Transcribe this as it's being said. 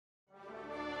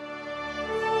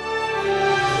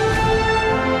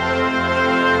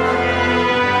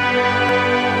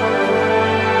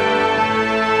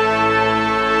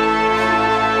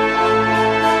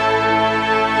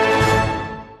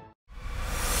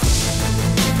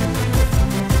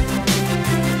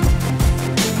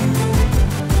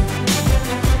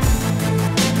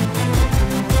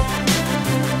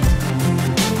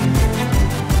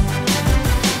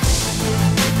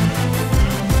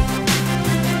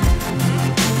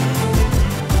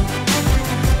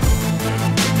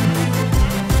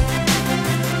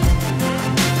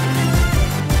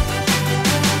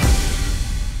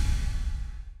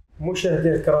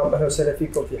مشاهدينا الكرام، اهلا وسهلا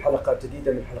فيكم في حلقه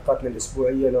جديده من حلقاتنا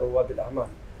الاسبوعيه لرواد الاعمال.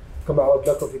 كما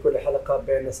عودناكم في كل حلقه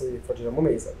بين نصيب رجلا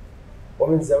مميزا.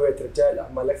 ومن زاويه رجال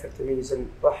الاعمال الاكثر تميزا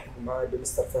رحبوا معي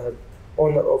بمستر فهد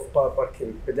owner of Barber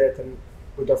King. بدايه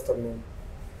good afternoon.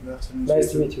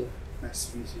 Nice to meet you. Nice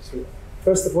to meet you too.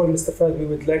 First of all, Mr. Fahd, we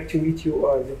would like to meet you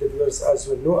and let the viewers as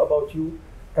well know about you.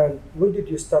 And when did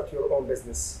you start your own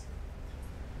business?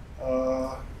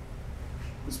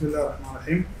 Bismillah ar-Rahman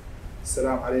ar-Rahim.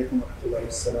 Assalamu alaikum wa rahmatullahi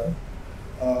wa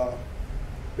barakatuh.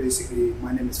 Basically,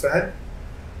 my name is Fahd,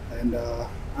 and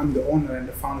I'm the owner and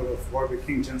the founder of Barber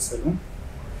King Gents Salon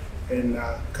in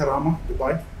Karama,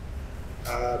 Dubai.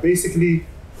 Basically,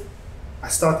 I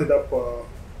started up,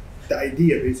 the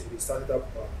idea basically started up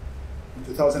in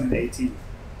 2018.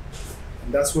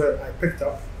 And that's where I picked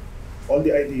up all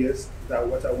the ideas that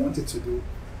what I wanted to do.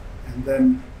 And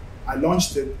then I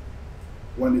launched it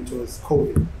when it was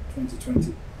COVID,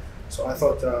 2020. So I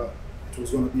thought it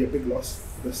was going to be a big loss,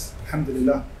 but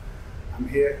alhamdulillah, I'm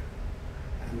here.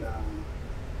 And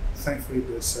thankfully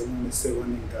the salon is still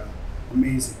running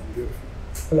amazing and beautiful.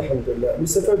 Alhamdulillah.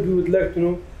 Mr. Fahd, we would like to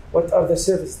know what are the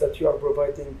services that you are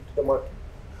providing to the market?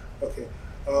 Okay.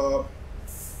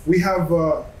 We have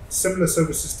similar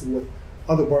services to what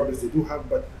other barbers they do have,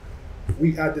 but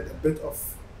we added a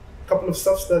couple of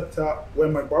stuffs that where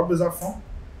my barbers are from.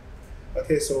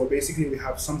 Okay, so basically we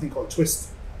have something called twist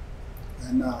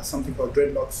and something called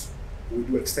dreadlocks. We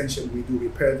do extension, we do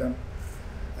repair them,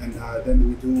 and then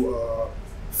we do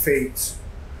fades,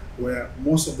 where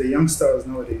most of the youngsters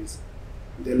nowadays,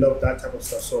 they love that type of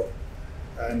stuff. So,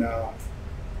 and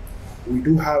we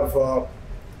do have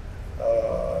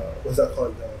what's that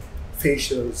called?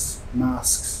 Facials,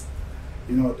 masks.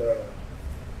 You know the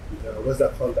what's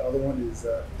that called? The other one is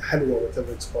halwa,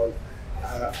 whatever it's called.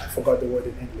 I forgot the word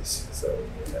in English. So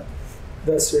yeah.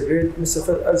 That's great, Mr.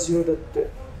 Fahd. As you know that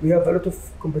we have a lot of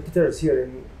competitors here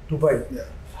in Dubai. Yeah.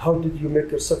 How did you make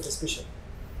yourself special?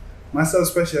 Myself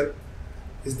special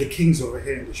is the kings over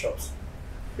here in the shops.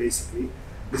 Basically,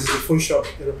 this is the full shop.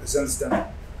 It represents them,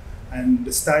 and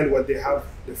the style what they have,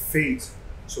 the fades.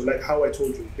 So like how I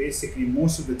told you, basically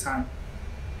most of the time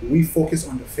we focus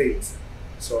on the fades.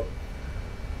 So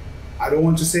I don't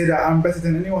want to say that I'm better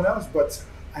than anyone else, but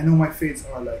I know my fades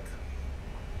are like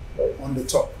on the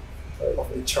top of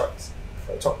the charts,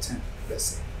 top 10, let's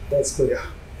say. That's good. Yeah.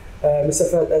 Mr.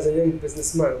 Fahd, as a young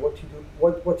businessman, what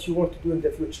you want to do in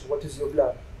the future? What is your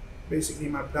plan? Basically,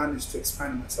 my plan is to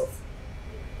expand myself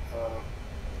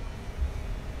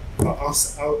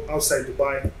outside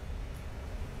Dubai,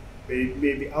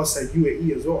 maybe outside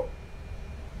UAE as well.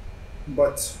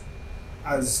 But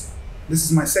as this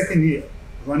is my second year,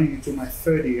 running into my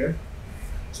third year,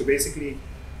 so basically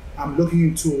I'm looking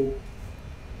into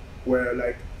where,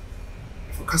 like,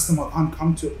 if a customer can't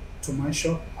come to my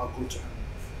shop, I'll go to him.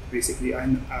 Basically, I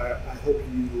hope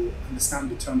you understand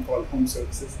the term called home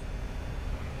services.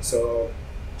 So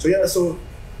yeah, so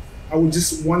I would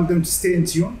just want them to stay in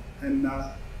tune, and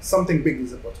something big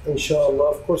is about to come.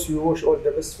 Inshallah, of course, we wish all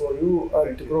the best for you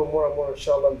and to grow more and more,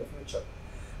 inshallah, in the future.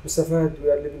 Mr. Fahd, we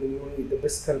are living in UAE, the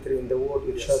best country in the world,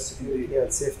 which has security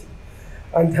and safety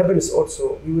and happiness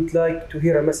also. We would like to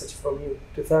hear a message from you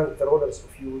to thank the rulers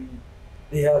of UAE.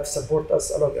 They have supported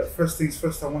us a lot. Yeah, first things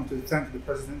first, I want to thank the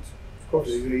president of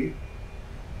the UAE,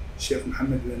 Sheikh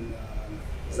Mohammed bin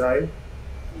Zayed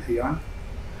Al Nahyan,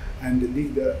 and the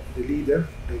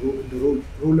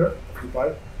ruler of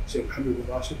Dubai, Sheikh Mohammed bin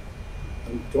Rashid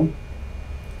Al Maktoum.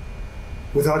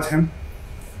 Without him,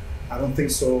 I don't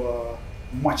think so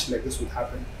much like this would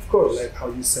happen. Of course. Like how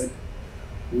you said,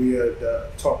 we are the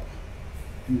top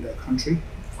in the country.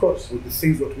 Of course. With the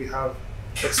things what we have,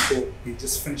 Expo, we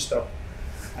just finished up.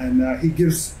 And he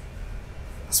gives,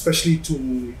 especially to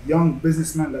young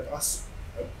businessmen like us,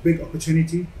 a big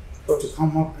opportunity to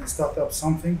come up and start up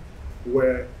something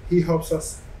where he helps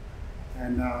us.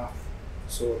 And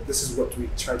so this is what we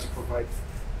try to provide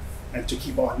and to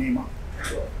keep our name up.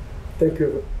 So, Thank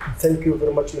you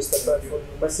very much, Mr. Fahd, for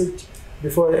your message.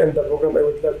 Before I end the program, I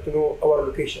would like to know our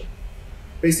location.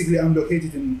 Basically, I'm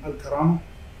located in Al Karama,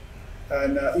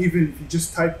 and even if you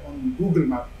just type on Google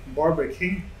Map Barber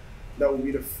King, that will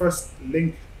be the first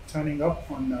link turning up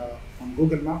on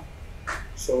Google Map.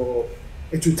 So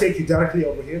it will take you directly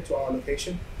over here to our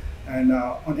location. And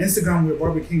on Instagram, we're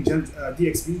Barber King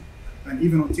DXB, and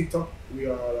even on TikTok, we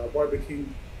are Barber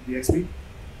King DXB.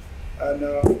 And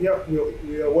yeah,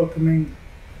 we are welcoming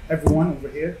everyone over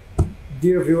here.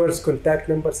 Dear viewers, contact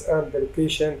numbers and the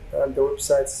location and the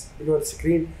websites below the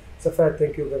screen. Fahd,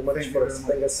 thank you very much for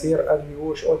spending us here and we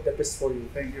wish all the best for you.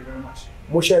 Thank you very much.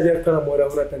 مشاهدينا الكرام،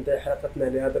 ولا هنا تنتهي حلقتنا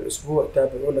لهذا الأسبوع.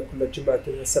 تابعونا كل الجمعة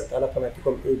السبت على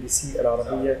قناتكم ABC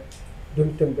العربية.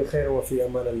 دمتم بخير وفي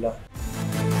أمان الله.